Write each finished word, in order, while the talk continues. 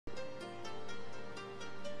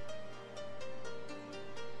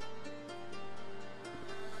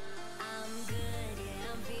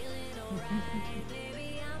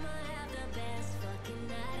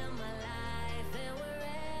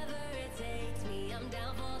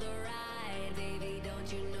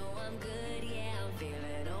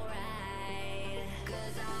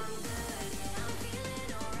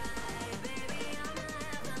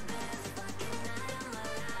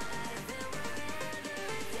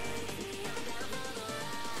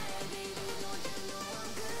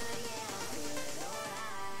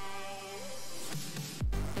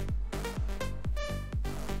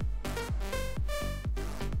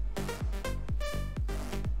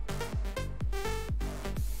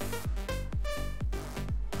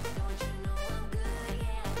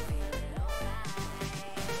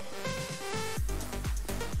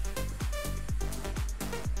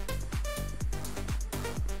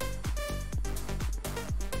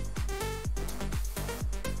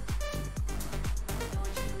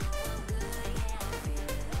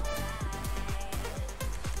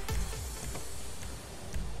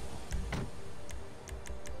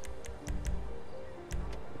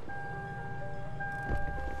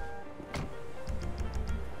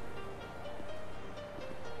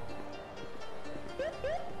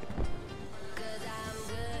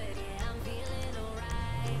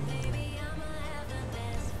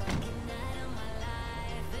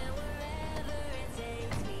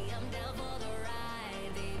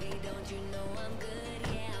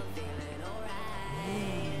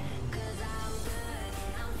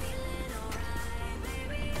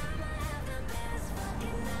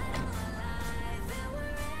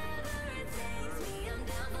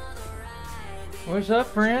What's up,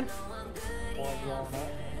 friend?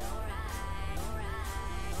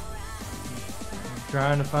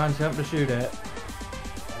 Trying to find something to shoot at.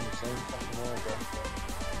 I'm the same fucking way, bro.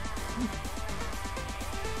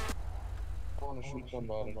 I want to shoot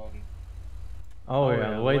somebody. Oh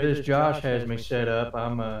yeah, the way this Josh has me set up,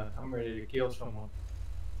 I'm ready to kill someone.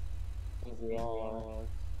 We all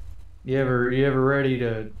You ever ready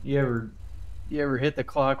to you ever hit the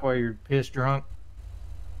clock while you're pissed drunk?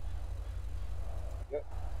 Yep.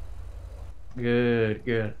 Good.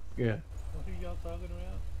 What are y'all talking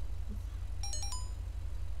about?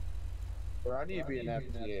 Bro, I need to be an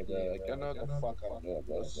FTA, bro. Like, I know what the fuck I'm doing,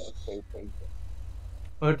 bro. This is stupid.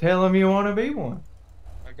 Well, tell him you want to be one.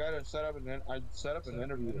 I gotta set up I set up an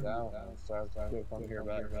interview with Al, so I have to come here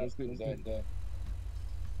back. Supposed to be today.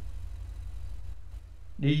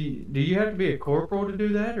 Do you have to be a corporal to do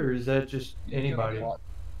that, or is that just anybody?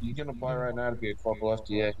 You can apply right now to be a corporal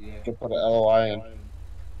FTA. You can put an LOI in.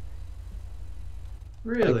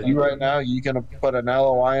 Really? Like you right now, you can put an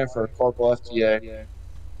LOI in for a corporal FTA.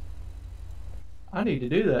 I need to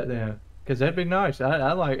do that then, because that'd be nice.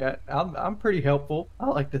 I'm pretty helpful. I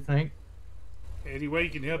like to think. Any way you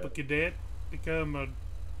can help a cadet become a...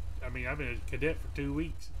 I mean, I've been a cadet for 2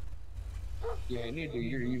 weeks. Yeah, you need to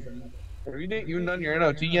do have you even done your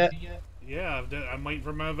NOT yet? Yeah, I'm waiting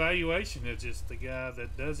for my evaluation. It's just the guy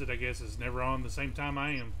that does it, I guess, is never on the same time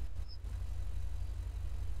I am.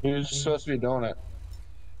 Who's supposed to be doing it?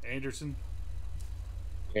 Anderson.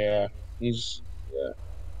 Yeah, yeah.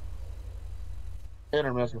 Hit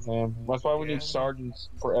or miss with him. That's why we need sergeants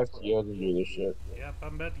for FTO to do this shit. Yep,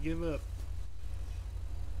 I'm about to give up.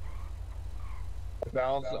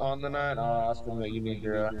 Balance on the night, I'll ask him that you need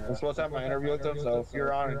your. I'm supposed to have my interview with him, so if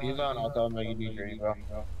you're on and he's on, I'll tell him that you need your info.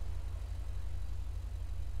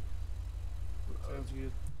 Sounds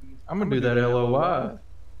good. I'm gonna do that LOI.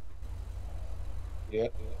 Yeah.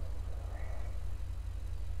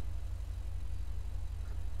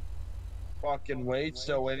 Fucking Wade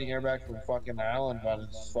still waiting here back from fucking Allen about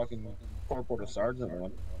his fucking corporal to sergeant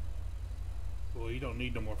one. Boy, you don't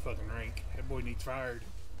need no more fucking rank. That boy needs fired.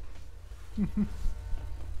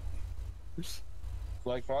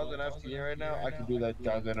 Like, if I was an FTA right now, I could do that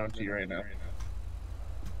guy's NOT right now.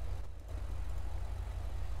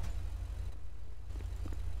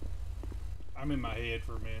 I'm in my head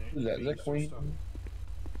for a minute. Who's that? Is that Queen?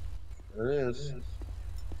 There is.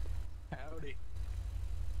 Howdy.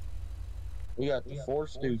 We got the four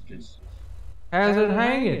stooges. How's it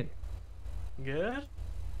hanging? Good?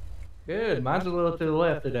 Good. Mine's a little to the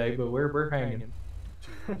left today, but we're hanging.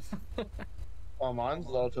 Oh, mine's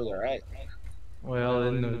low to the right. Well,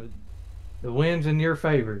 then the wind's in your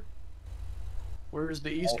favor. Where's the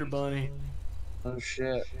Easter Bunny? Oh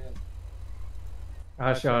shit.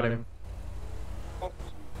 I shot him.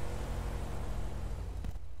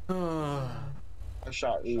 I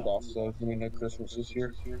shot Rudolph, so give me no Christmas this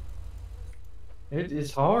year.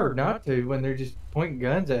 It's hard not to when they're just pointing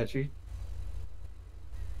guns at you.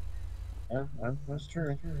 Yeah, that's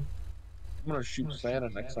true. I'm gonna shoot Santa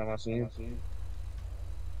next time I see him.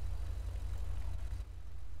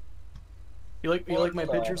 You like my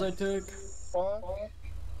pictures I took? Fuck.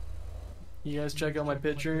 You guys check out my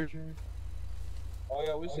picture? Oh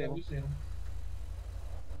yeah, we seen him.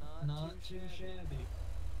 Not too shabby.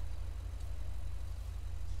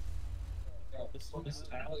 I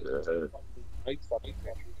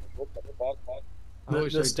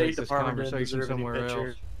wish The they'd State take this Department didn't conversation deserve any somewhere picture.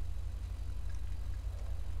 else.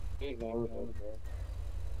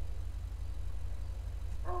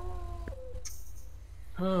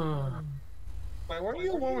 Like, weren't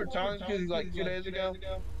you the one we were talking to like 2 days ago?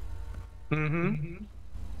 Mm-hmm.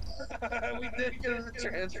 We did get the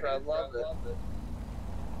transfer. I love it.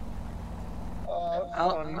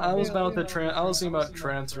 I was about to I was thinking about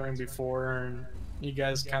transferring before, and you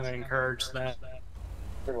guys kind of encouraged that.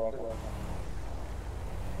 You're welcome.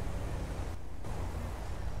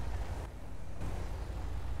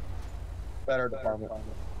 Better department.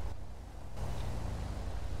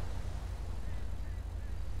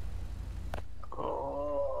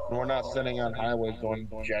 We're not sitting on highways going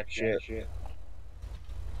jack shit.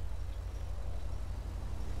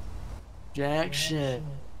 Jack shit.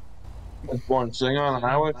 Born sitting on the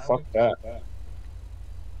highway? Fuck that.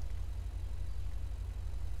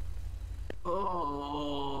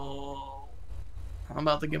 Oh. I'm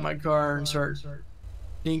about to get my car and start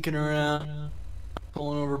dinking around,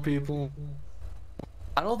 pulling over people.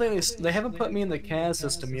 I don't think they haven't put me in the CAS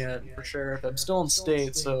system yet for sure. I'm still in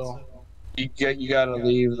state, so. You gotta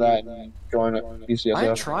leave that and join it.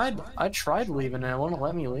 PCSF. I tried leaving and it wouldn't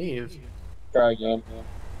let me leave. Try again.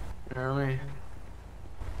 You know what I mean?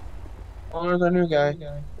 Oh, there's our new guy.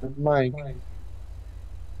 There's Mike.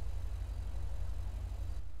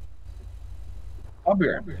 I'll be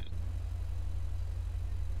right back.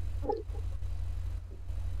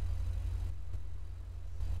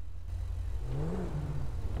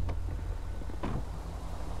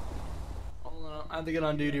 Hold on, I have to get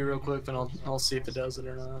on duty real quick, and I'll see if it does it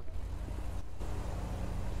or not.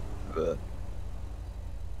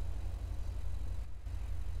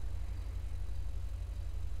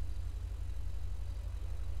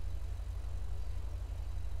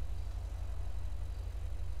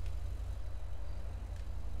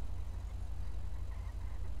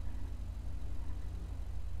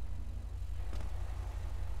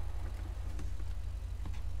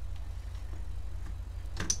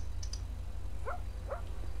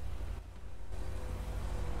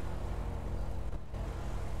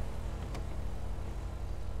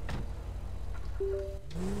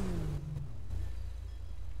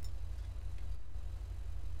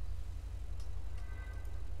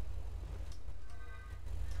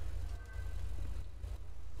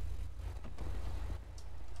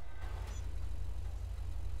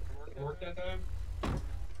 Work that time?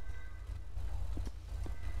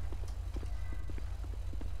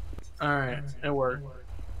 All right, it worked.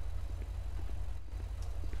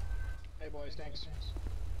 Hey boys, thanks.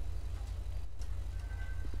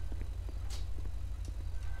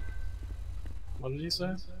 What did he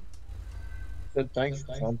say? Said thanks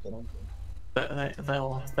for something.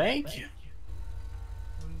 Well, thank you.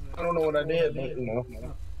 I don't know what I did, but you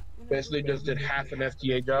know, basically just did half an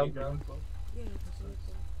FTA job. Yeah,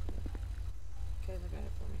 okay, look at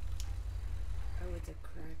it for me. Oh, it's a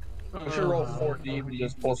crackling. I should roll 4 deep and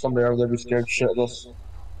just pull somebody over there be scared shitless.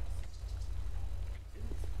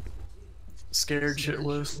 Scared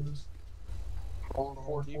shitless. Roll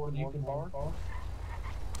 4 deep and 1 bar.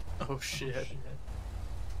 Oh shit.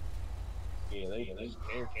 Yeah, they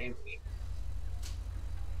scared.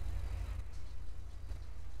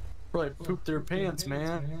 Probably pooped their pants,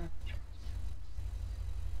 man.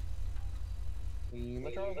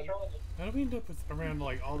 How do we end up with around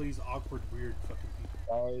like all these awkward, weird fucking people?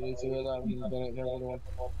 Oh, they say that he's been the other one.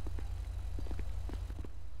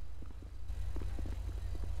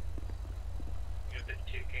 You got the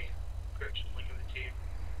 2 game correction link of the 2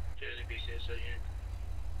 to the BCSO unit.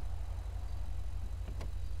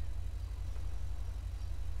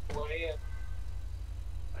 Well, yeah.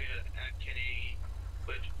 I got at Kennedy,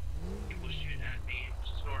 but people shooting at me,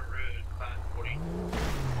 Snort Road, 540.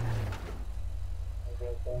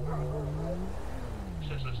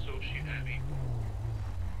 Says they're still shooting at me.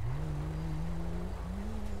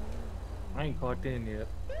 I ain't clocked in yet.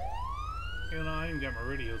 You know, I ain't got my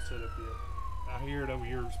radio set up yet. I hear it over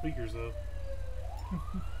your speakers though.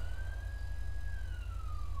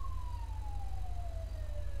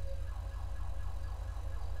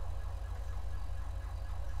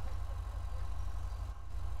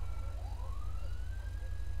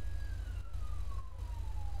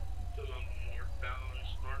 Still on northbound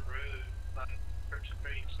Snort Road,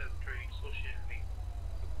 533, 73, still shooting at me.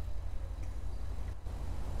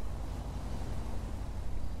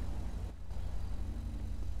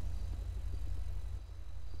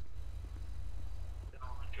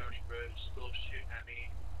 On Johnny Road, still shooting at me.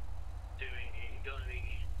 Going to be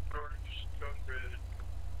north Johnny Road,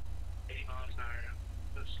 80 miles an hour.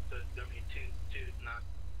 That's the W2 not.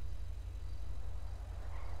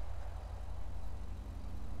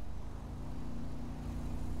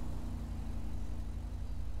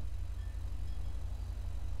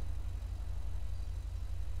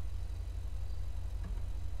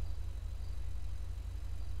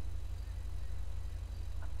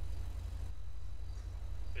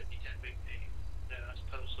 Big thing. I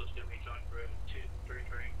suppose it's going to be Johnny Road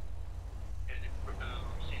 233. And then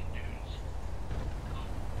Sand Dunes.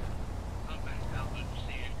 Come back out of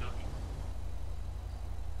Sand going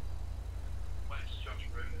west Johnny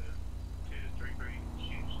Road 233.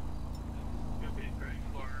 Shoes. You'll be a great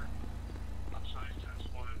car. Outside times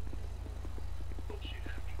 1. Full shoot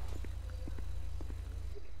at me.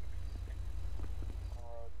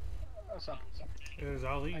 What's up? There's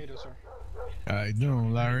How Ali. you doing, sir? How you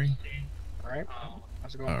doing, Larry? Alright.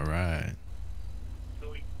 How's it going? All right.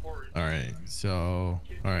 Going forward. All right. So,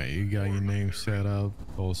 all right, you got your name set up.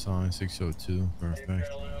 Call sign 602. Perfect.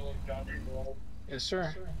 Yes,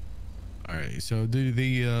 sir. All right. So, did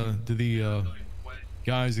the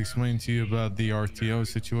guys explain to you about the RTO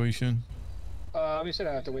situation? We said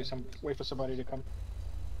I have to wait for somebody to come.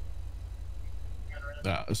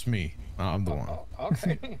 It's me. I'm the one. Oh,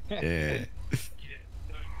 okay. Yeah.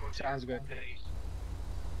 Sounds good.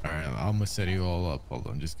 All right. I'm gonna set you all up. Hold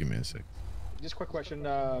on. Just give me a sec. Just quick question.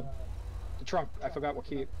 The trunk. I forgot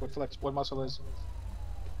what muscle is.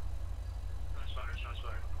 Shots fired, shots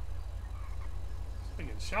fired. I'm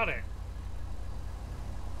getting shot at.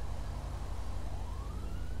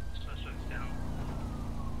 Suspect's down.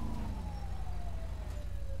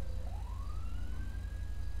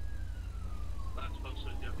 Last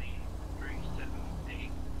posted W378.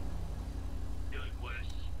 Going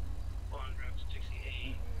west on Route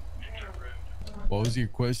 68 and Dirt Road. What was your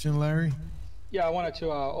question, Larry? Yeah, I wanted to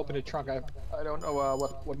open the trunk. I don't know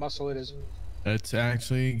what muscle it is. That's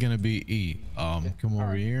actually gonna be E. Come over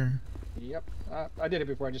Alright. here. Yep. I did it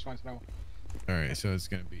before. I just wanted to know. All right, so it's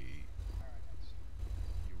gonna be E. All right, thanks.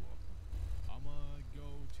 You're welcome. I'm gonna go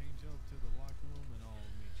change up to the locker room and I'll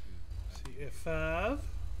meet you. CF5.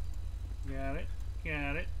 Got it.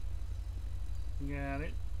 Got it. Got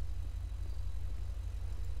it.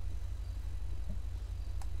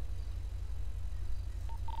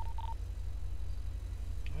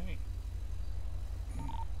 Alright.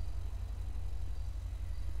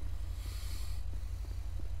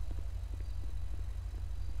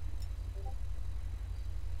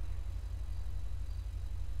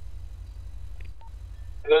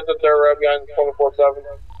 This is the third road behind 24/7.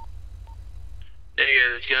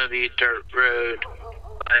 Negative, it's gonna be Dirt Road.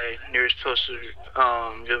 By nearest posted,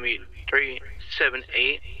 gonna be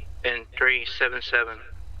 378 and 377.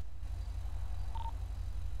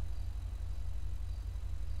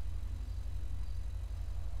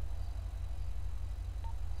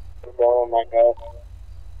 Oh my god.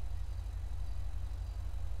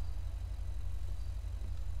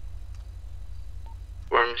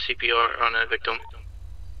 Perform CPR on a victim.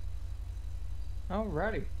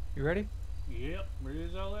 Alrighty. You ready? Yep, ready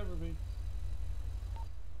as I'll ever be.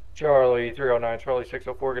 Charlie 309, Charlie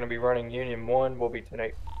 604, going to be running Union 1. We'll be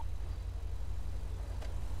 10-8.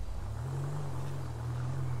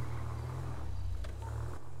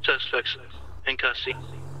 Suspects in custody.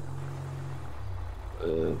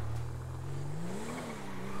 Oh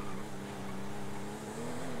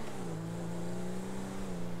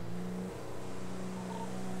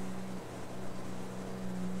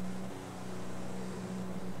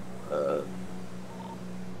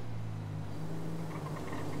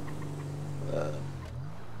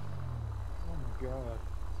my god.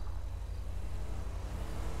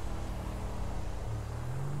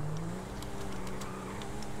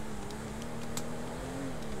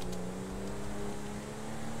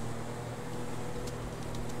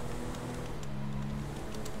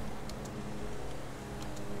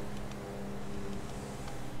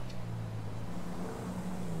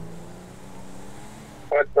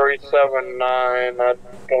 At 379, I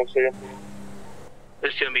don't see it.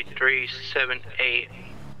 It's gonna be 378.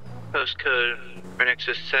 Postcode for next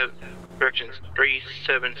to directions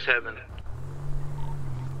 377.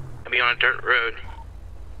 Gonna be on a dirt road.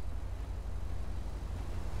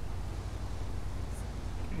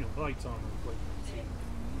 You know, lights on real quick.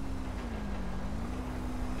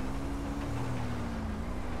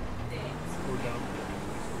 We're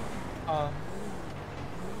done.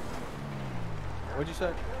 What'd you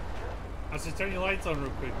say? I said turn your lights on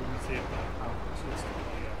real quick when we see it. It's just,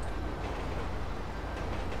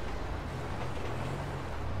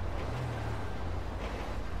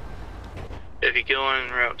 If you go on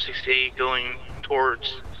Route 68 going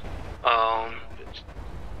towards the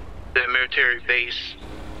military base,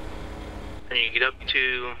 and you get up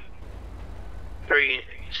to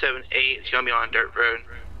 378, it's gonna be on a dirt road,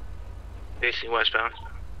 facing westbound,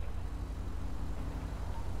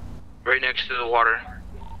 right next to the water.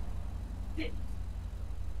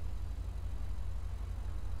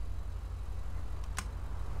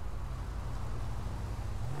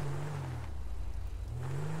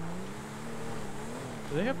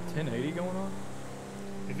 Do they have 1080 going on?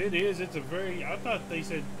 if it is, it's a very. I thought they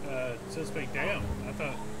said suspect down. I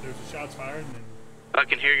thought there was a shots fired and then. I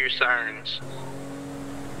can hear your sirens.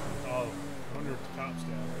 Oh, I wonder if the cops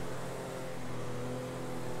down.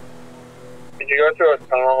 Did you go through a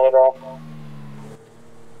tunnel at all?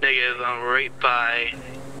 Negative, I'm right by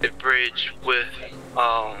the bridge with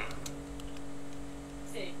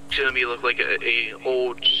it's gonna be look like a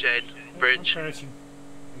old shed I'm bridge. crashing.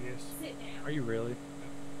 I guess. Are you really?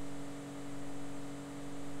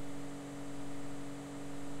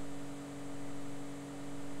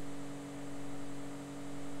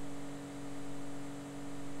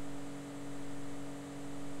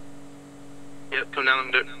 Yep, come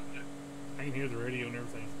down and I can hear the radio and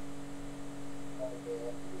everything.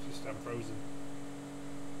 It's just I'm frozen.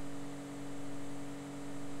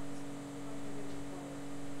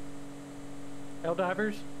 Hell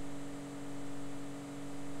divers?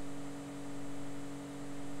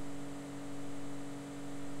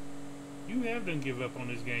 You seem to have done give up on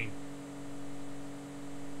this game.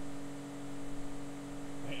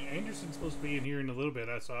 Anderson's supposed to be in here in a little bit,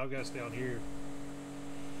 so I've got to stay out here.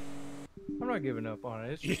 I'm not giving up on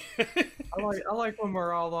it. It's just, I like when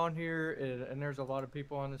we're all on here, and there's a lot of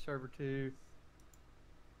people on the server too.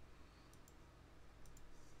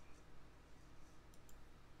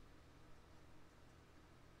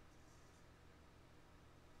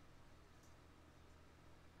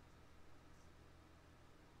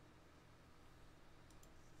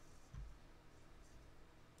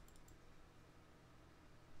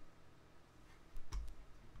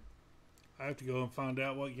 I have to go and find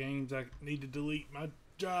out what games I need to delete. My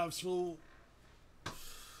drive's full.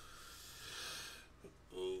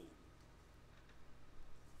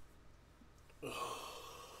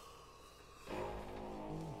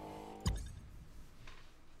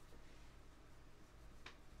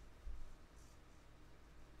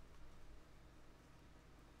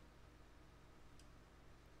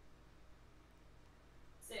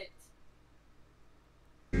 Sit.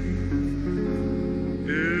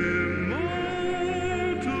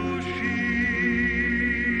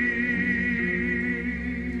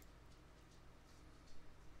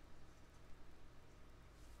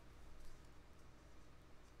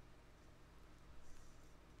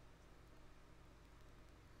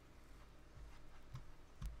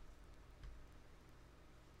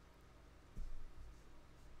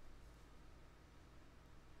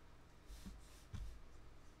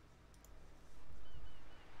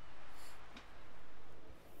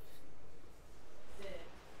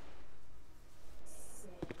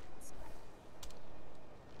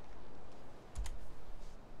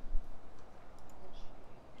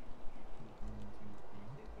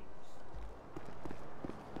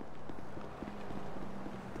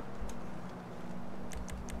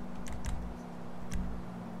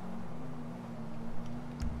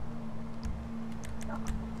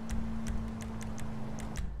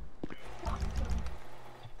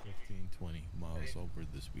 Over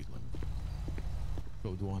the speed limit.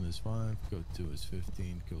 Code 1 is 5, code 2 is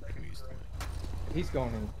 15, code 3 is 20. He's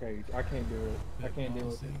going in the cage. I can't do it. I can't deal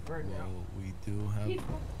with it right now. Well, we do have,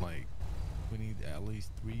 like, we need at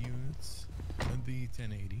least 3 units in the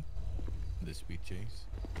 1080, the speed chase.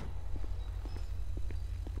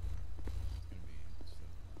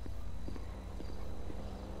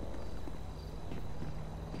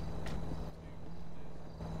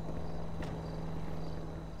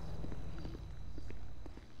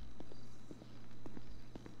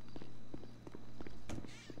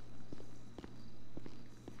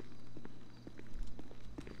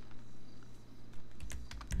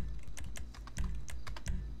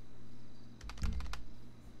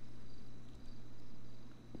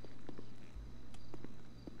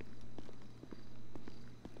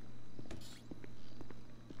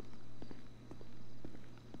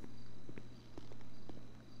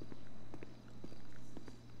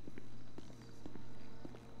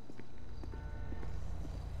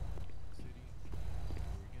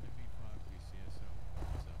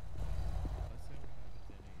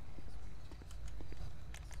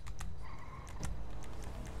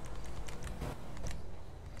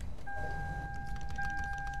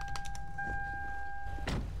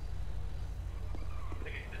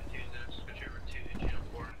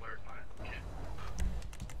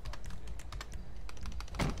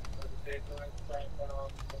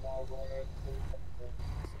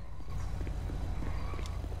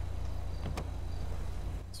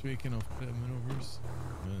 Speaking of pit maneuvers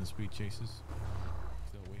and speed chases,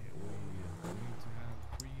 so we need to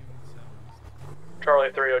have 3 units at least.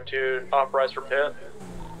 Charlie 302, authorize for pit.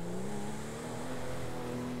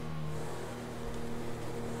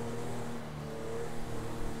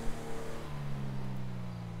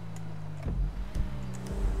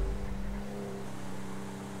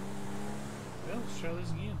 Well, let's try this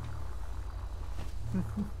again.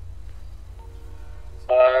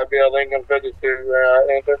 Be a Lincoln 52,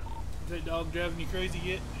 enter. Is that dog driving you crazy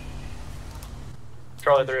yet?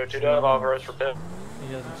 Charlie 302, do I have authorized for pit?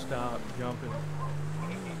 He doesn't stop jumping.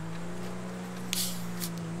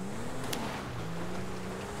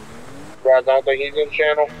 Guys, I don't think he's in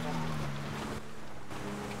channel.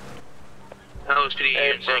 LSPD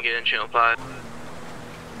units didn't get in channel 5.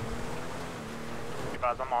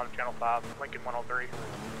 Guys, I'm on channel 5, Lincoln 103.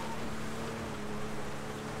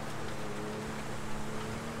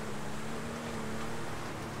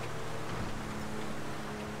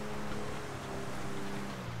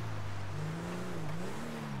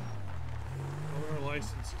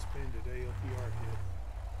 License suspended, ALPR hit.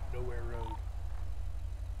 Nowhere Road.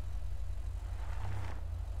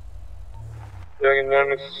 Looking in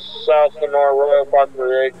the south Sonora Royal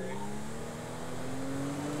 538.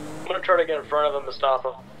 gonna try to get in front of him to stop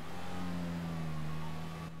him.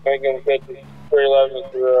 Lincoln 50,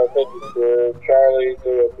 311 to 50 to Charlie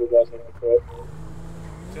to 2000 foot.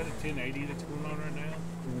 Is that a 1080 that's going on right now?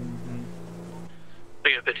 Mm-hmm.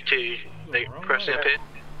 We got 52. They pressing a pit.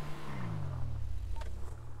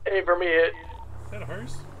 Hey, for me, hit. Is that a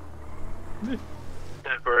hearse?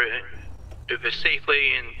 For it. Move it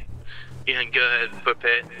safely and you can go ahead and put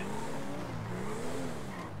pit.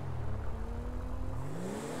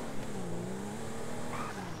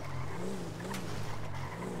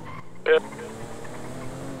 Yep.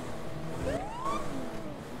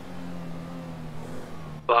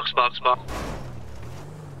 Box.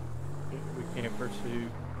 We can't pursue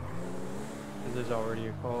because there's already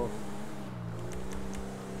a call.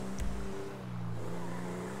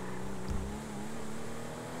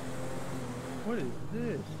 What is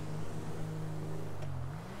this?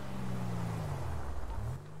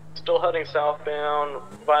 Still heading southbound,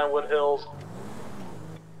 Vinewood Hills,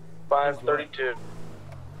 532.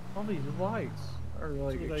 All these lights are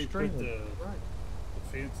like That's where they put extremely bright.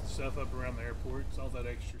 the fence and stuff up around the airport. It's all that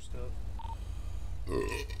extra stuff. God,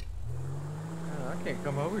 I can't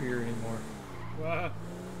come over here anymore. Why?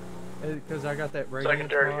 Because I got that radiant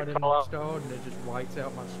Secondary, mod call out. installed and it just whites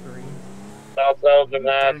out my screen. Southbound Turns the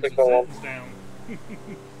gymnastical. settings down.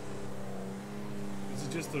 Is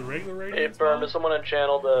it just the regular radio? Hey, Firm, is someone in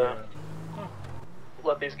channel to Yeah.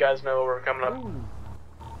 let these guys know we're coming up? Ooh.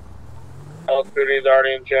 Altitude is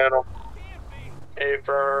already in channel. Hey,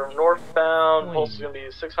 Firm, northbound, pulse is going to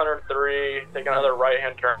be 603, take another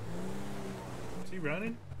right-hand turn. Is he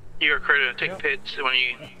running? You're crew to take pits when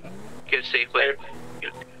you get safely.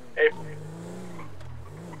 Hey,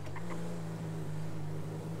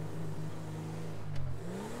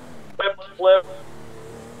 flip.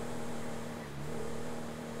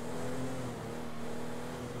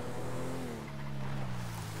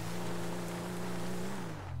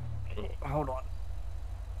 Hold on.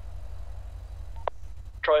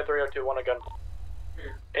 Charlie 302, one again.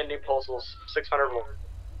 Ending pulsals, 600 volt.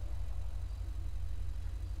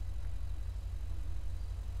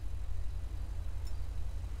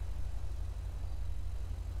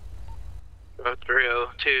 Go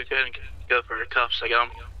 302, go ahead and go for the cuffs. I got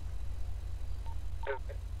them.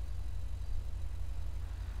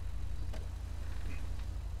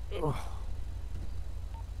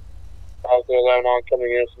 Altitude 11 on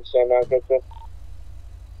coming in from 7950.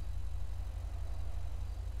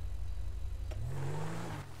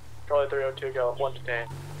 Charlie 302, go 1 to 10.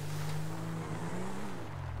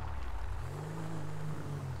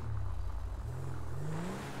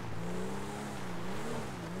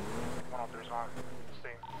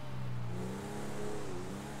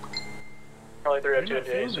 Charlie You're 302 not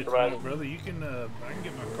to feeling it supervisor. tonight, brother. You can, I can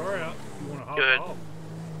get my car out if you want to hop Good. off.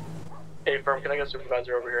 Hey, Firm, can I get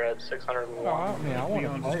supervisor over here at Oh, 601? I mean, I To be want to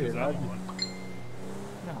honest, play 'cause it. I'm on.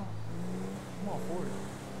 No. I'm all for it.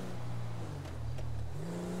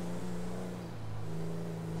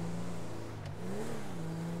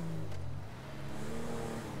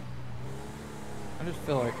 I just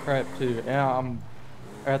feel like crap too. Yeah, I'm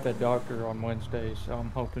at the doctor on Wednesday, so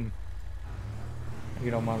I'm hoping to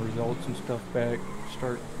get all my results and stuff back.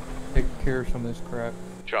 Start taking care of some of this crap.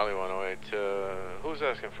 Charlie 108, who's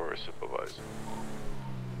asking for a supervisor?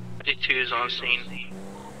 52 is on scene.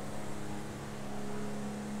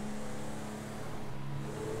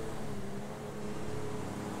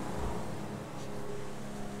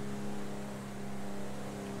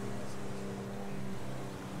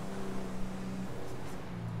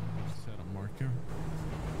 Set a marker.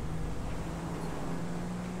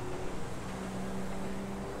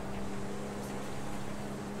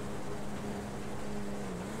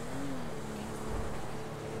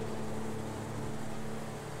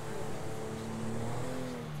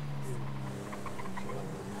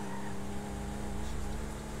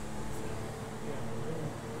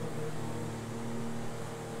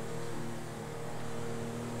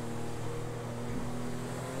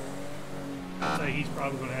 I'd say he's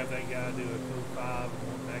probably going to have that guy do a code 5 and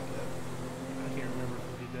one back up. I can't remember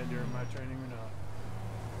if he did that during my training or not.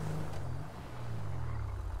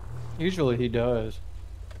 Usually he does.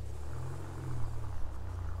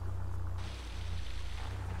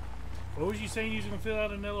 What was you saying you was going to fill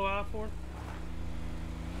out an LOI for?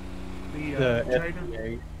 The The trainer?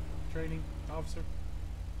 FDA. Training officer?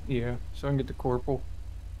 Yeah, so I can get the corporal.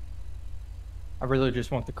 I really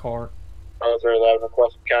just want the car. Altitude 11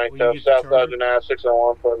 requesting county Will tow. you get the Southbound charger? Janata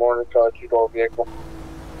 601 for a morning car, two-door vehicle.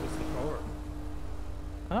 What's the car?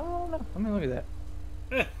 I don't know. Let me look at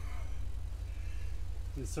that.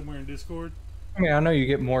 Is it somewhere in Discord? I mean, I know you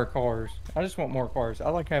get more cars. I just want more cars. I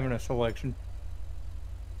like having a selection.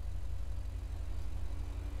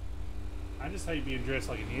 just hate being dressed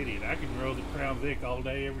like an idiot. I can roll the Crown Vic all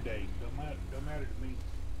day, every day. Don't matter to me.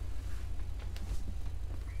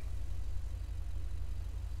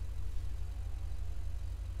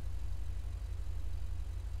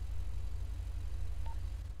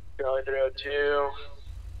 Charlie 302.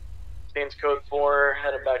 Scene's code 4.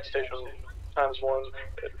 Headed back to station ×1.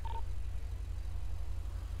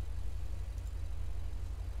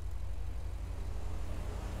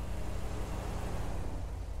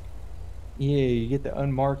 Yeah, you get the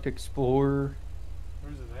unmarked Explorer.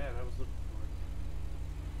 Where's it at? I was looking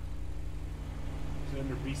for it. Is it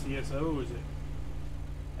under BCSO or is it?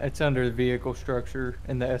 It's under the vehicle structure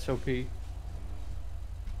in the SOP.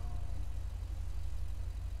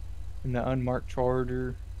 And the unmarked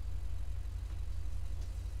Charger.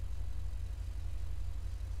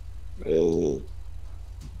 Or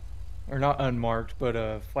not unmarked,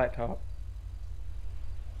 but flat top.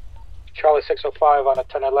 Charlie 605 on a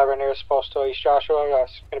 1011 near supposed to East Joshua.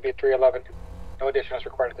 It's going to be a 311. No addition is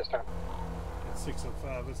required at this time. That's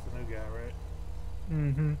 605. That's the new guy, right?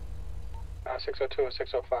 Mm-hmm. 602 and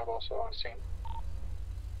 605 also on scene.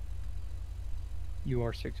 You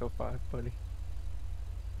are 605, buddy.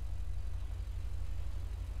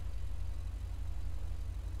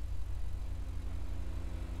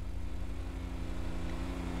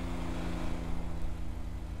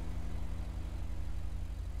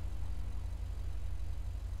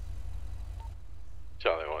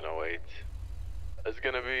 Charlie 108. It's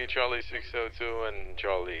gonna be Charlie 602 and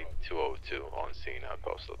Charlie 202 on scene at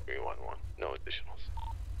Postal 311. No additionals.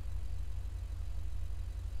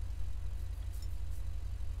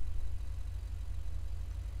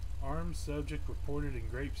 Armed subject reported in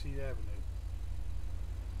Grapeseed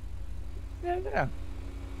Avenue. Yeah.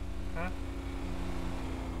 Huh?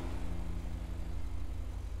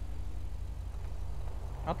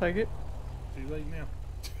 I'll take it. Too late now.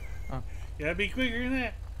 Oh. You gotta be quicker than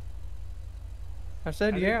that. I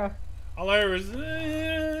said yeah. All I heard was,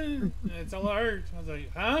 that's all I heard. I was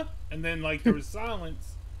like, huh? And then, like, there was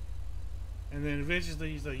silence. And then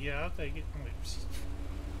eventually he's like, yeah, I'll take it. I'm like, psst.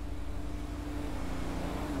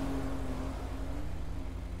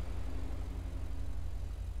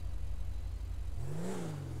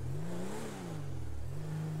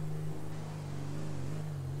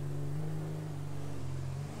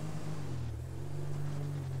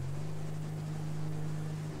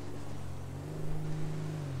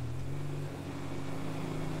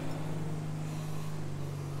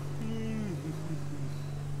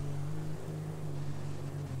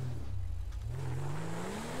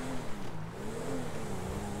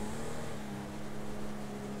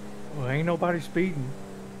 Well, ain't nobody speeding.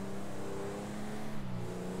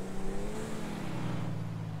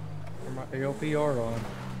 Turn my LPR on.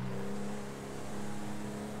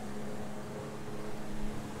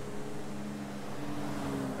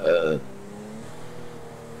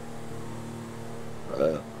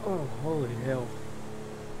 Oh, holy hell.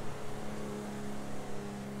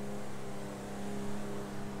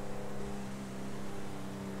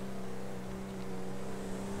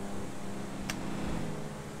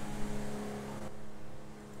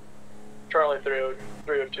 Charlie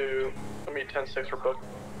 302. Let me 10-6 for book.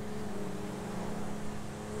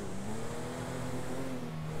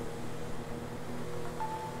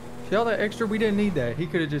 See all that extra? We didn't need that. He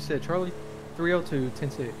could have just said Charlie 302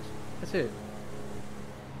 10-6. That's it.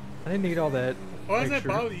 I didn't need all that. Why does that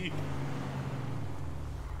extra. bother you?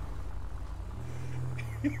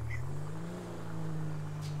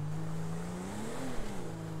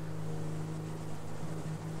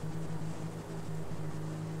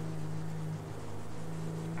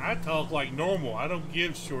 I talk like normal. I don't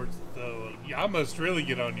give shorts though. I must really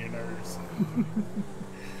get on your nerves.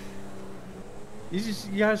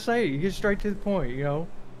 You gotta say it. You get straight to the point, you know.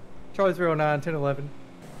 Charlie 309, 1011.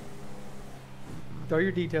 Throw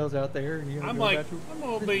your details out there. You I'm like, I'm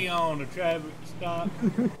gonna be on a traffic stop.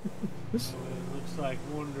 It looks like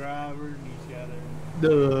one driver and he's got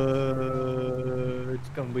a... it's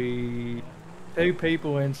gonna be 2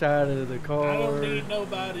 people inside of the car. I don't need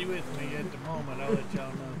nobody with me at the moment. I'll let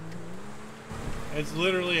y'all know. It's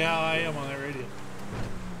literally how I am on that radio.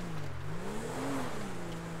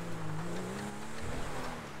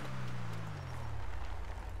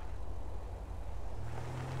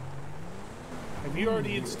 Have you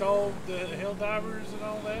already installed the hell divers and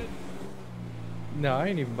all that? No, I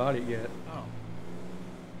ain't even bought it yet. Oh.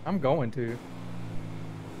 I'm going to.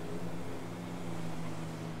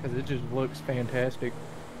 Because it just looks fantastic.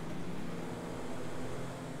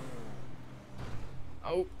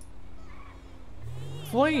 Oh.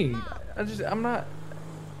 Fleeing. I'm not.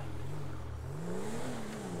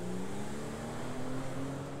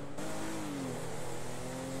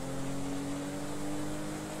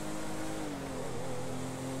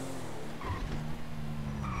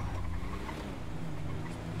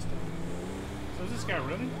 this guy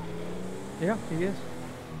running? Yeah, he is.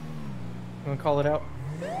 Wanna call it out?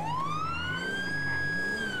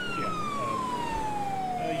 Yeah.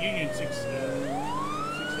 Union 60.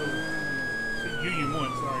 Union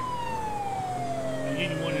 1, sorry.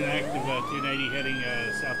 Union 1 inactive, 1080 heading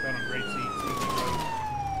southbound on Great Sea.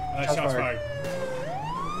 Shots fired.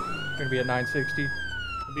 Gonna be at 960.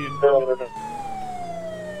 Gonna be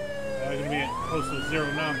at postal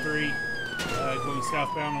 093, going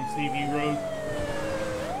southbound on Seaview Road.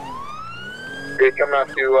 Okay, coming out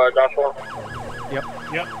to Joshua. Yep.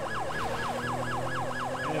 Yep.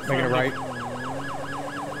 Making a right.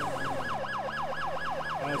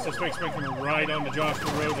 Suspect's making a right onto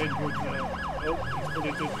Joshua Road, heading towards he's put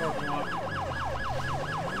into the parking lot.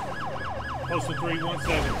 Postal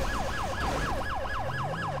 317.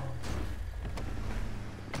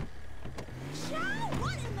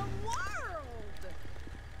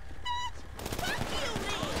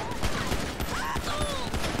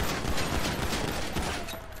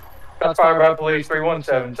 Shots fired by police,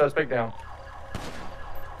 317. Suspect down.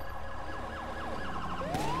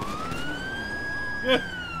 Yeah.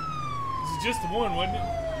 This is just the one, wasn't it?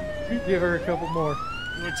 Give her a couple more.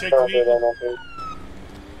 You want to check the vehicle?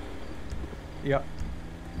 Yep.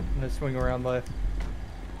 I'm gonna swing around left.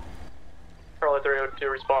 Charlie 302,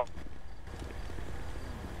 respond.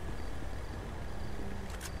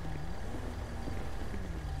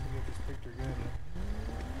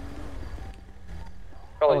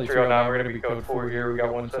 Probably 309, we're gonna be code 4 here. We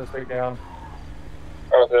got one suspect down.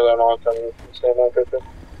 Charlie 309, stand up, Victor.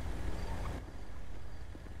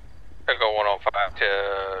 I'll go 105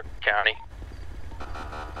 to county.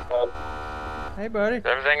 Hey, buddy. Is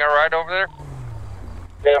everything alright over there?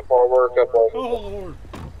 Stand for work up. Oh, Lord.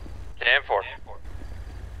 10-4.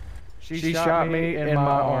 She shot me in my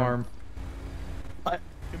arm. Come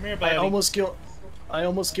here, buddy. I almost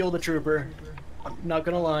killed the trooper. I'm not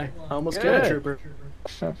gonna lie. I almost killed a trooper.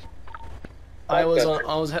 I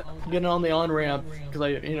was getting on the on ramp because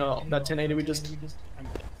that 1080 we just.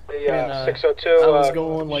 The 602. I was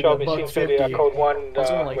going like a buck 50. Code 1 I was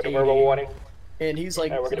going like with a 80. verbal warning. And he's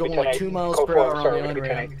like we're gonna going be like 10-8. 2 miles Code per 4, hour on sorry, the we're on gonna be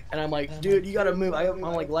ramp. 10-8. And I'm like, dude, you gotta move. I'm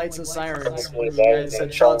like lights and sirens. And the guy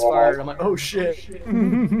said shots fired. I'm like, oh shit.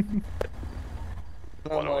 I'm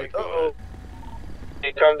like, oh.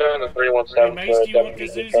 He come down to 317. Hey, Mace, do you want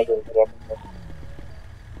this Uzi?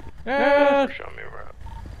 Show me around.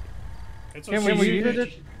 It's Can we use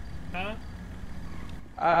it? Huh?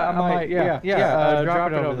 I might, yeah.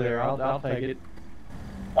 Drop it over there. I'll take it.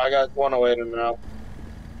 I got 108 in now.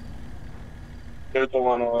 There's the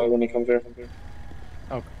 108 when he comes here.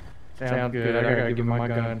 Okay. Sounds good. I gotta give him my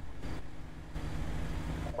gun.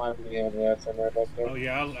 Might be in, yeah, somewhere back there. Oh,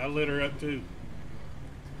 yeah, I lit her up, too.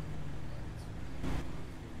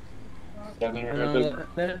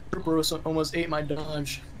 That trooper almost ate my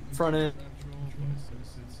Dodge front end.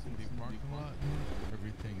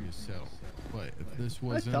 Everything is settled. But if this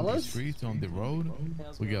was in the streets on the road,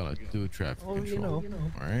 we gotta do traffic control.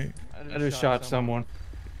 Alright? I just shot someone.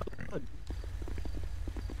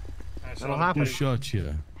 Who shot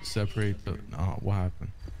you? Separate the. What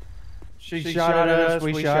happened? She shot at us,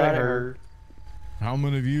 we shot at her. How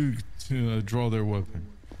many of you draw their weapon?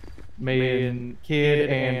 Me and kid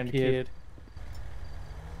and kid.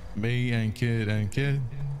 Me and kid and kid?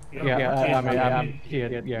 Yeah, I'm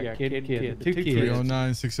kid. Yeah, kid. 2 kids.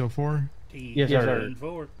 309 604? Yes, sir.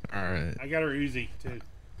 Alright. I got her Uzi, too.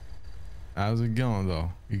 How's it going,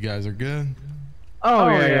 though? You guys are good? Oh,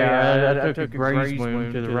 yeah. I took a graze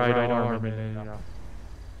wound to the right arm and then,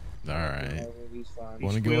 Alright.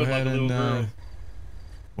 Want to go ahead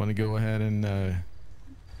and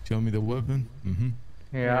show me the weapon? Mm-hmm.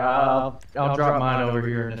 Yeah, I'll drop mine over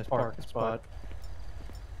here in this parking spot.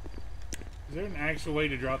 Is there an actual way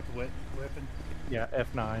to drop the weapon? Yeah,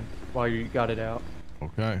 F9 while you got it out.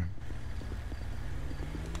 Okay.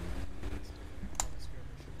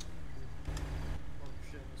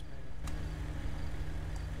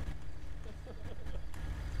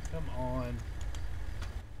 Come on.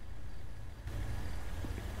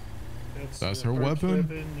 That's her weapon?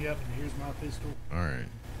 Yep, and here's my pistol. Alright.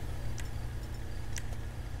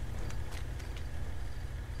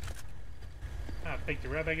 I picked it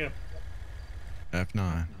right back up.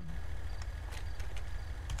 F9.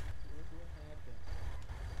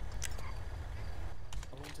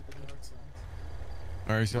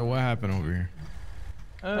 Alright, so what happened over here?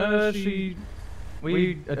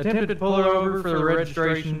 We attempted to pull her over for the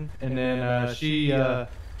registration, and then she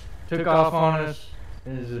took off on us.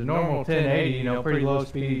 It was a normal 1080, pretty low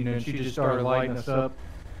speed, and then she just started lighting us up.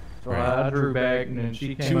 So I drew back, and then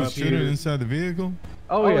she came up here. She was shooting inside the vehicle?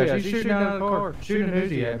 Oh yeah, she's shooting out of the car, shooting an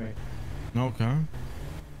Uzi at me. Okay.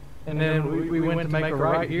 And then we went to make a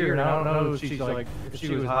right here, and I don't know if she's like, if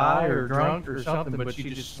she was high or drunk or something, but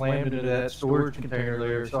she just slammed into that storage container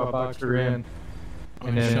there, so I boxed her in.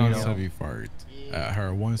 And then, Sean said he fired at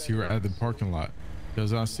her once you were at the parking lot,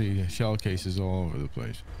 because I see shell cases all over the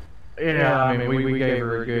place. Yeah, I mean, we gave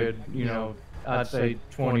her a good, you know, I'd say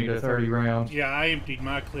 20 to 30 rounds. Yeah, I emptied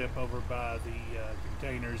my clip over by the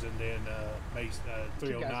containers, and then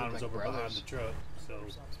 309 was over behind the truck. So.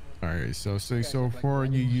 All right, so 604,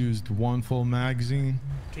 you used 1 full magazine.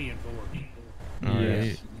 10-4. All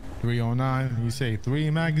right. 309, you say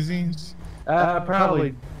 3 magazines?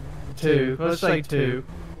 Probably 2. Let's say 2.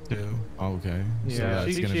 2. Okay. Yeah,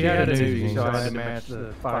 so she had a Uzi, so I had to match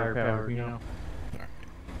the firepower, you know.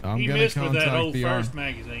 I'm he gonna missed with that contact whole the first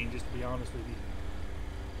magazine, just to be honest with you.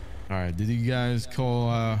 All right, did you guys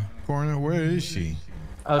call coroner? Where is she?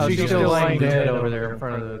 She's still laying dead over there in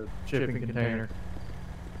front of the shipping container.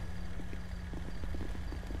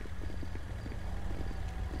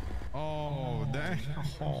 Oh, that!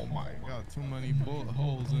 Oh my God, too many bullet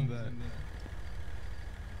holes in that.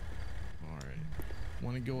 All right,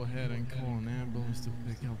 want to go ahead and call an ambulance to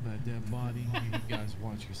pick up that dead body? You guys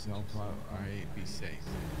watch yourself out. All right, be safe.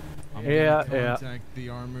 I'm gonna contact the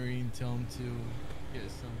armory and tell them to get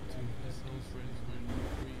some 2 pistols for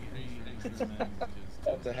 3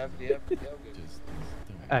 That's a hefty.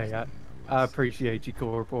 Hey, I appreciate you,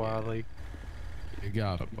 Corporal Ali. You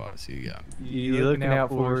got it, boss. You got it. You looking out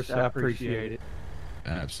for us. I appreciate it.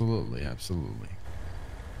 Absolutely, absolutely.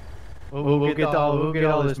 We'll get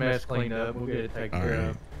all this mess cleaned up. We'll get it taken care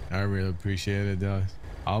of. I really appreciate it, guys.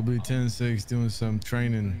 I'll be 10-6 doing some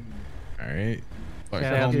training. All right. But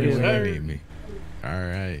call me when you need me. All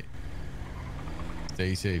right.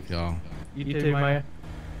 Stay safe, y'all. You too, man.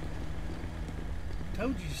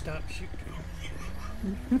 Told you to stop shooting.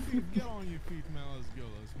 Get on your feet, man. Let's go.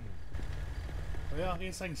 Let's move. Well, I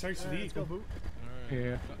guess I can search the vehicle.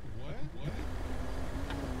 Yeah. What?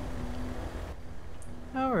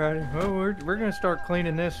 Alrighty. Well, we're gonna start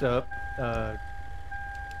cleaning this up. I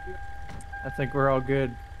think we're all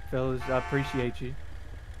good, fellas. I appreciate you.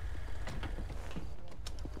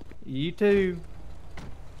 You too.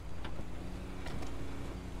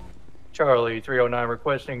 Charlie 309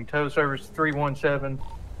 requesting tow service 317.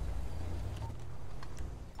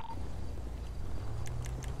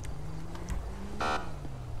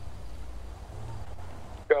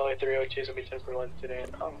 Charlie 302 is going to be 10 for 1 today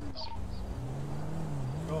in office.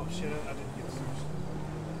 Oh shit, I didn't get searched.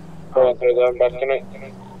 Go through them back tonight.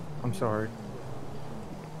 I'm sorry.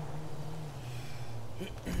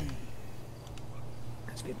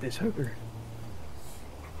 Let's get this hooker.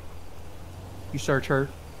 You search her?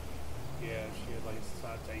 Yeah, she had like a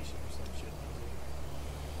citation or some shit.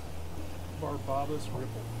 Barbados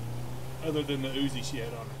Ripple. Other than the Uzi she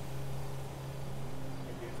had on her.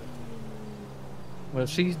 Well,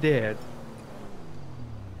 she's dead.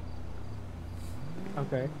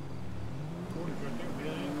 Okay.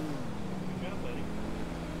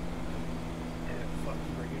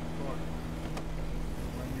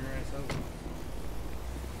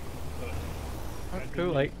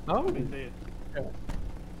 Too late. Oh.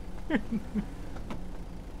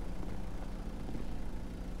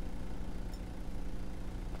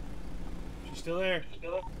 She's still there.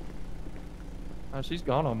 Oh, she's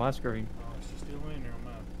gone on my screen. Oh, she's still in there on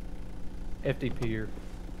mine. FDP here.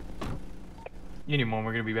 Union 1,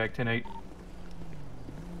 we're gonna be back 10-8.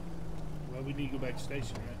 Well, we need to go back to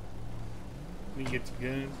station, right? We can get some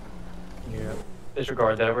guns. Yeah.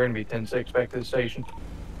 Disregard that. We're gonna be 10-6 back to the station.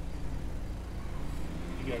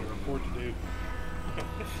 You got a report to do.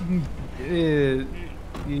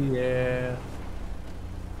 Yeah.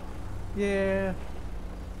 Yeah.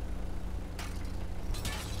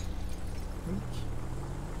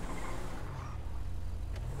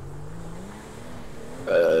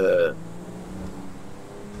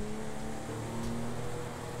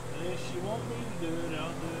 If she want me to do it, I'll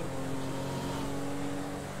do it.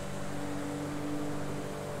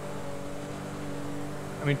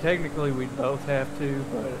 I mean, technically we'd both have to,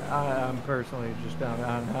 but I'm personally just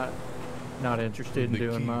I'm not interested in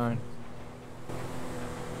doing mine.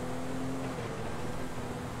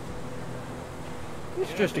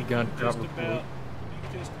 It's just a gun job. You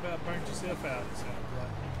just about burnt yourself out, it sounds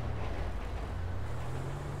like.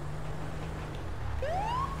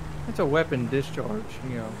 It's a weapon discharge,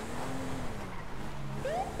 you know.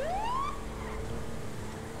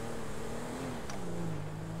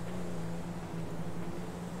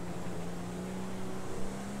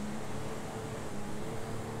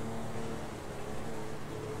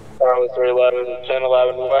 Charlie 311,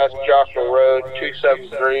 1011 West Joshua Road,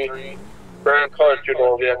 273. Brand color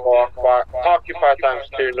two-door vehicle occupy times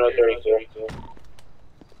 2, no 32.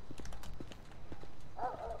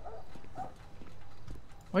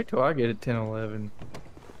 Wait till I get a 1011.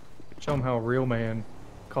 Show them how a real man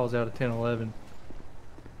calls out a 1011.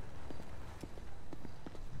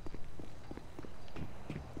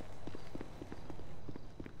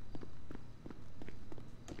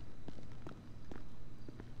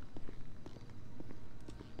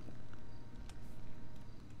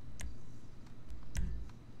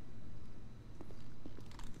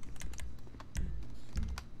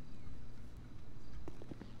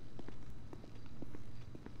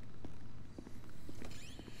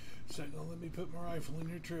 So gonna let me put my rifle in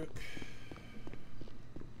your truck.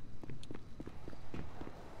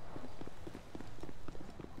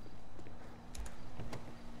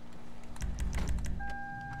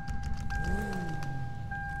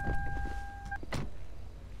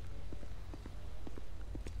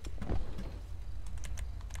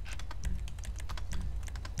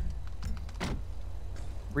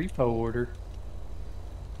 Repo order.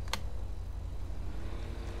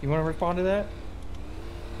 You want to respond to that?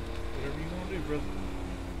 Whatever you want to do, brother.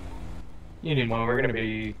 Union 1, we're going to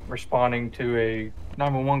be responding to a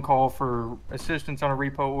 911 call for assistance on a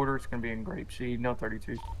repo order. It's going to be in Grapeseed, no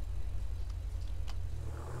 32.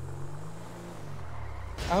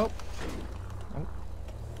 Oh. Oh.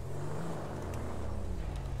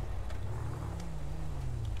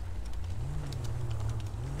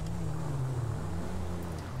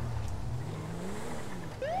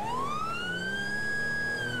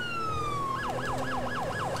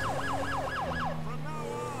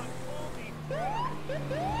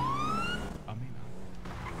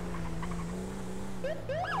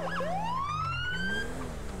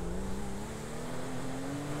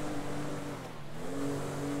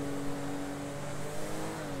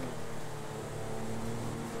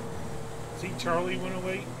 See Charlie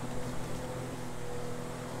 108?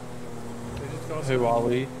 Who,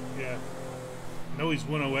 Ali? Yeah. No, he's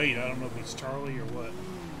 108. I don't know if he's Charlie or what.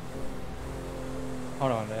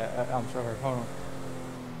 Hold on, I'm sorry, hold on.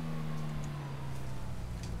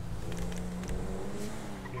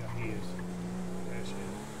 Yeah, he is. That's it.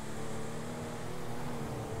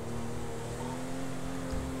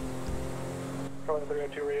 Calling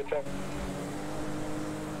 302 radio check.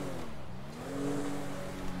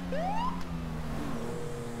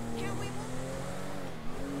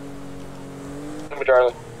 Number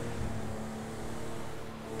Charlie.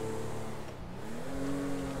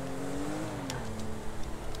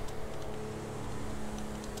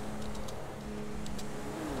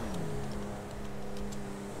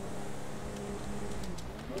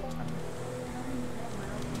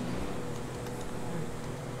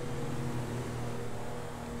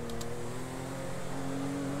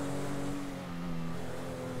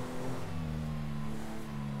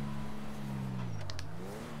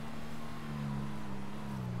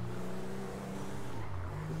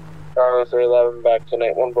 Charlie 311 back to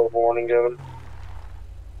Nate 1 both warning given.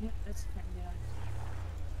 Yep, that's fine, yeah.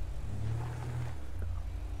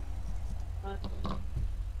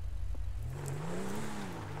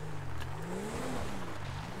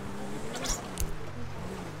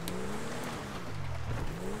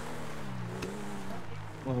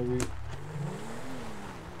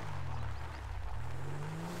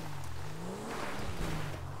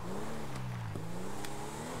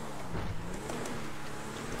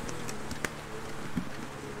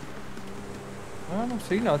 I don't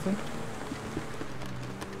see nothing.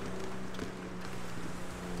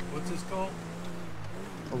 What's this called?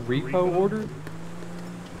 A repo order?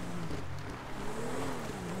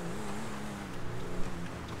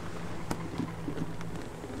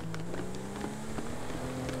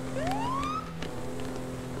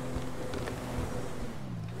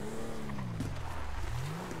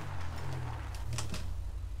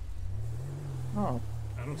 Oh.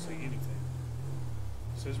 I don't see anything.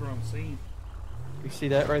 It says we're on scene. You see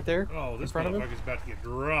that right there? Oh, this motherfucker's about to get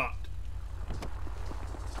dropped.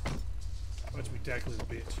 Watch me tackle this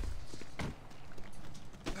bitch.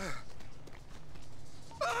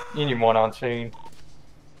 Union 1 on scene.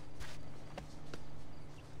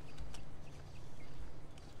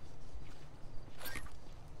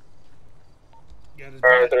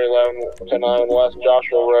 Alright, 311 to 9 West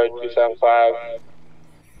Joshua Road 275.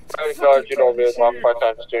 Brand color two-door vehicle occupy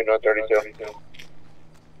times 2, no 32.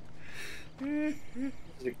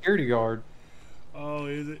 Security guard. Oh,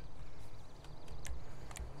 is it?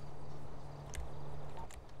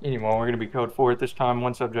 Anyone, we're going to be code 4 at this time.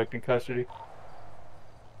 One subject in custody.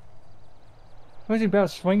 Was he about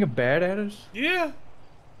to swing a bat at us? Yeah.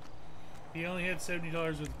 He only had $70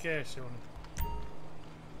 worth of cash on him.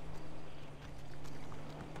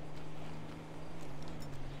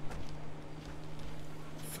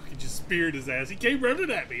 speared his ass. He came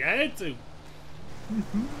running at me. I had to.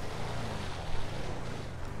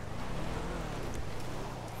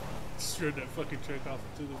 Straight that fucking truck off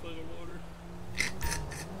into the fucking water.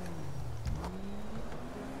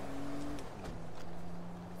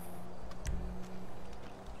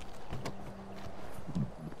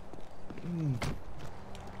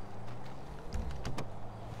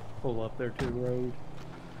 Pull up there to the road.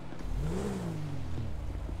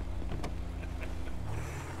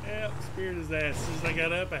 Yeah, speared his ass. As soon as I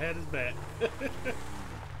got up, I had his back. That's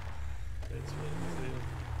funny as hell.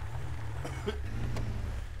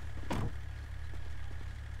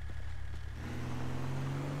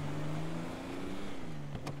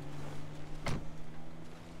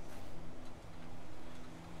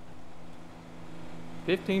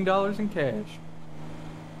 $15 in cash.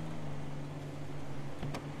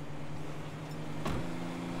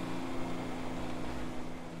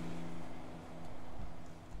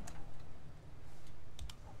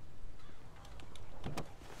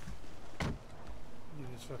 Look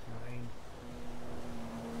at this fucking rain.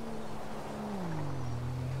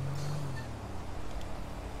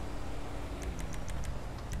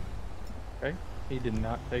 Okay, he did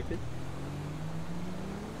not take it.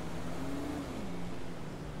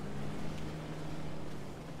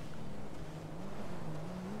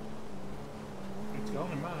 It's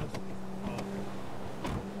gone in mine. Oh.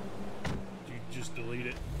 Did you just delete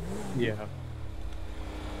it? Yeah.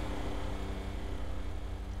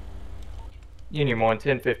 Union 1,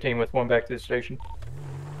 1015 with one back to the station.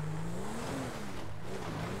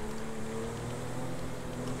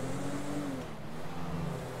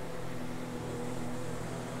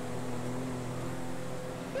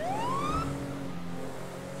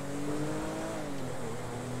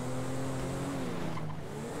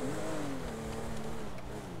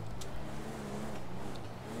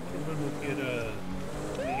 We'll get the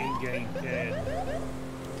in-game CAD.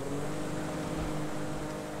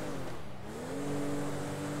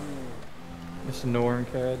 It's a Norn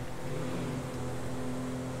CAD.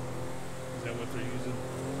 Is that what they're using?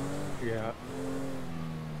 Yeah.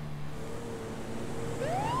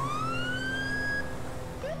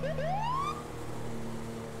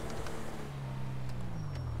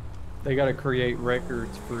 They gotta create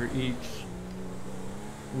records for each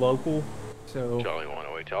local, so... Charlie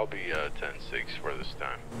 108, I'll be 10-6 for this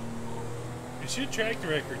time. It should track the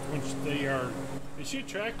records once they are. It should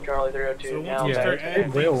track them. Charlie 302. So now. once you start it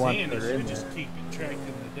adding will things once in, it they're in should just there. keep it tracked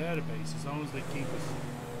in the database. As long as they keep us,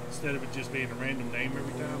 instead of it just being a random name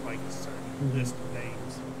every time, like a certain list of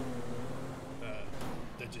names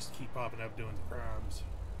that just keep popping up doing the crimes.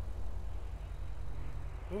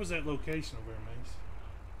 What was that location over there, Mace?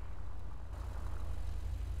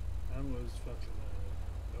 Mine was fucking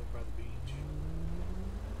over by the beach.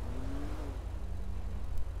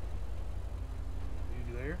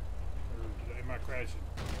 You there? Or am I crashing?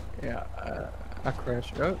 Yeah, I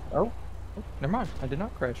crashed. Oh, never mind. I did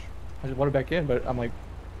not crash. I just wanted back in, but I'm like,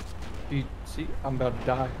 do you see? I'm about to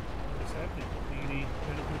die. What's happening? Do you need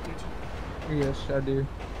medical attention? Yes, I do.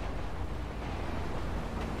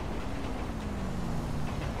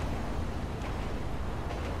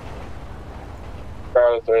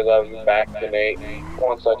 Charlie 311 back to Nate.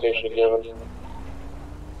 One citation given. You're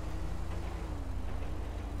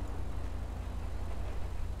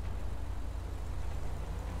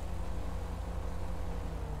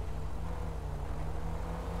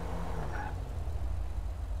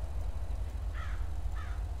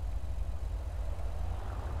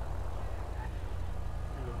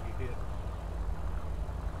gonna get hit.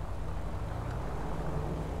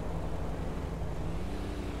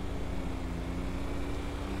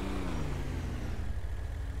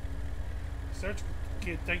 Search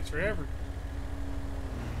kit takes forever.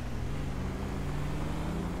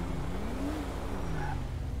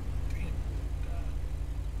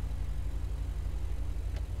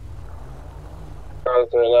 Charlie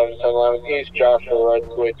 311, 1011 East Joshua, right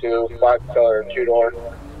way to 5 color 2 door.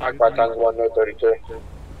 Occupied times 1 no 32.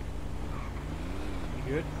 You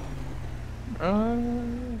good?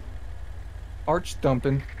 Arch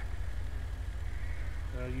thumping.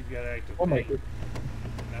 You've got active. Oh my pain. god.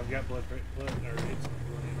 I've got blood or it's blood in or whatever.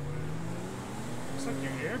 Looks like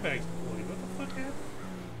your airbag's deployed. What the fuck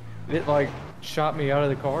happened? It like shot me out of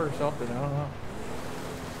the car or something. I don't know.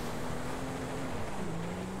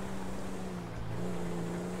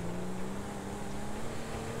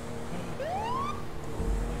 So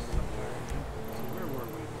where were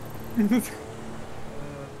we?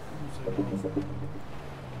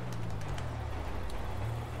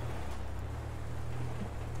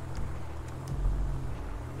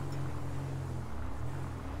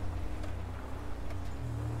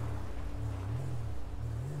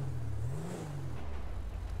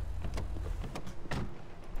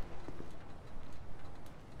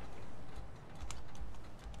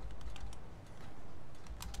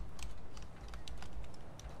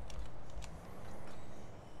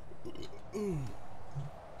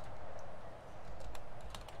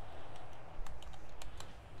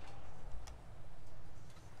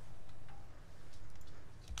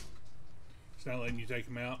 It's not letting you take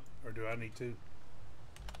him out, or do I need to?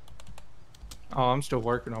 Oh, I'm still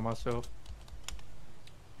working on myself.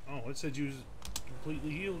 Oh, it said you was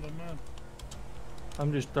completely healed on mine.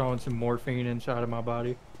 I'm just throwing some morphine inside of my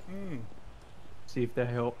body. See if that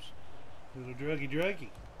helps. Little druggy.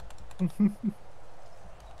 Oh, man.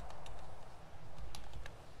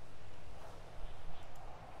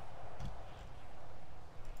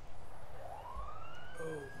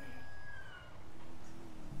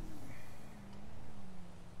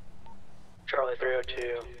 Charlie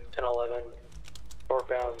 302, 1011,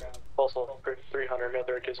 northbound, Postal 300, no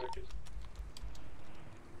 32.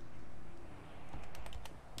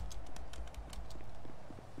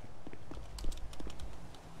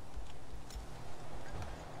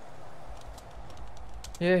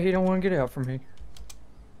 Yeah, he don't want to get out from me.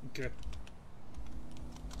 Okay.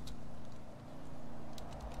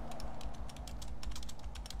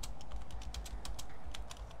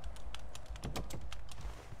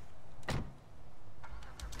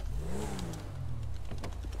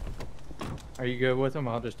 Are you good with him?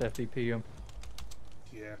 I'll just FTP him.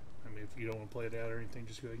 Yeah. I mean, if you don't want to play it out or anything,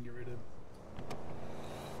 just go ahead and get rid of him.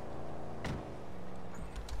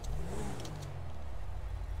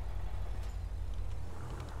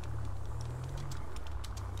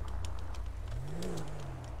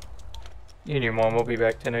 Union 1, we'll be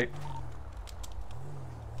back 10-8.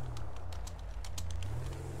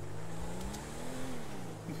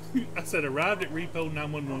 I said, arrived at repo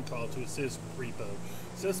 911 call to assist with repo.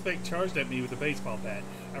 Suspect charged at me with a baseball bat.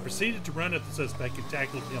 I proceeded to run at the suspect and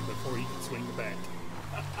tackled him before he could swing the bat.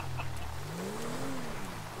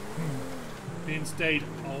 Penn State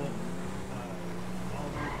all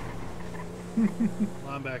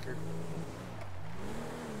linebacker.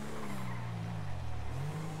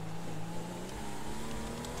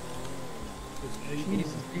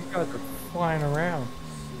 Jesus, these guys are flying around.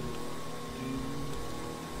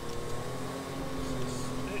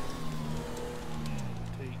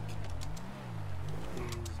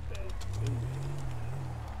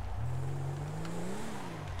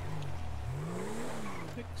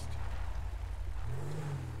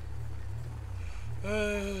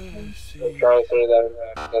 Charlie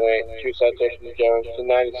 311, 2 citations, Jones,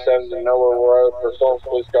 297 to Nowhere Road for Solon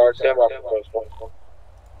Police Guard, stand by for post 1.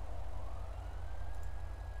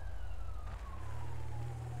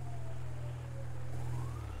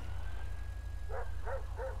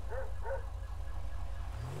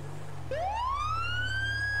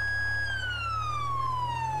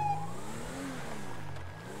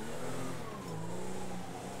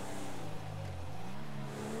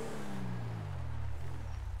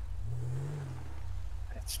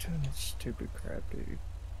 It's doing this stupid crap, dude.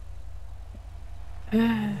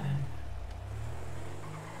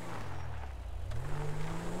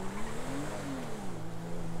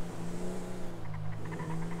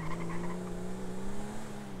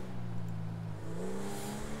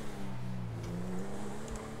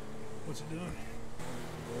 What's it doing?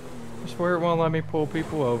 I swear it won't let me pull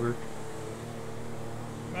people over.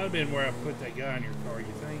 Might have been where I put that guy in your car, you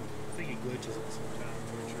think? I think it glitches it sometimes.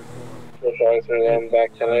 Charlie 311,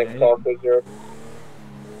 back 10-8, call for 0.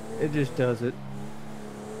 It just does it.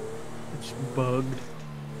 It's bugged.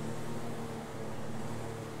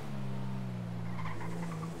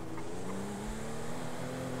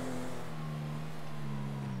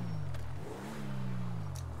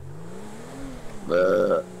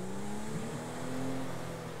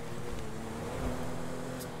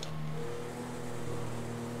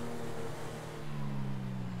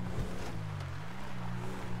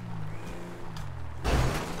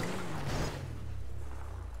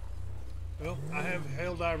 Well, I have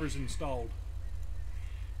hail divers installed.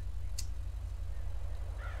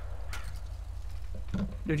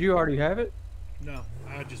 Did you already have it? No,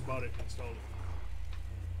 I just bought it and installed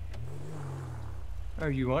it. Are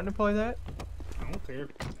you wanting to play that? I don't care.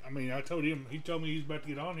 I mean, I told him, he told me he's about to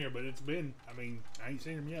get on here, but it's been, I mean, I ain't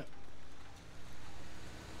seen him yet.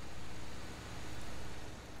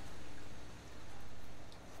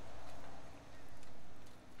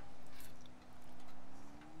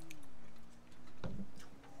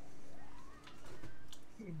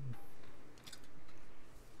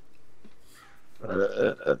 I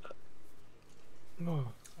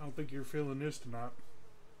don't think you're feeling this tonight.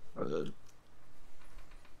 I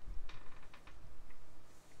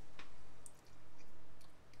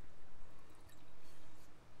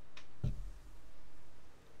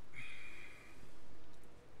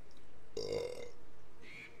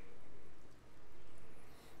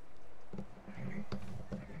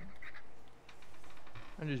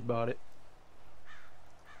just bought it.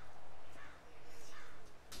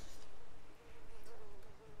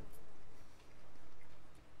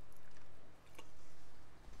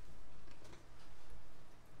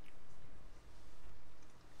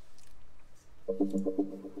 If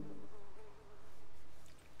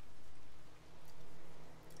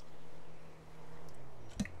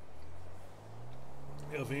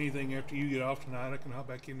anything, after you get off tonight, I can hop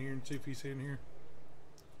back in here and see if he's in here.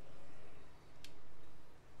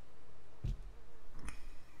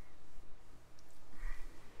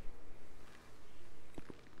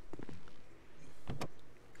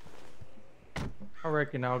 I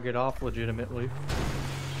reckon I'll get off legitimately.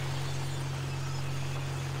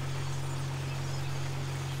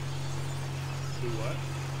 Do what?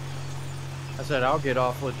 I said I'll get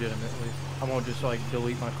off legitimately. I won't just like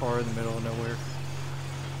delete my car in the middle of nowhere.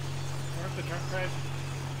 Where's the truck crash?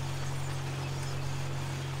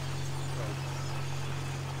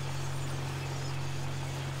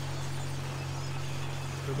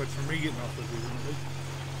 So much for me getting off legitimately.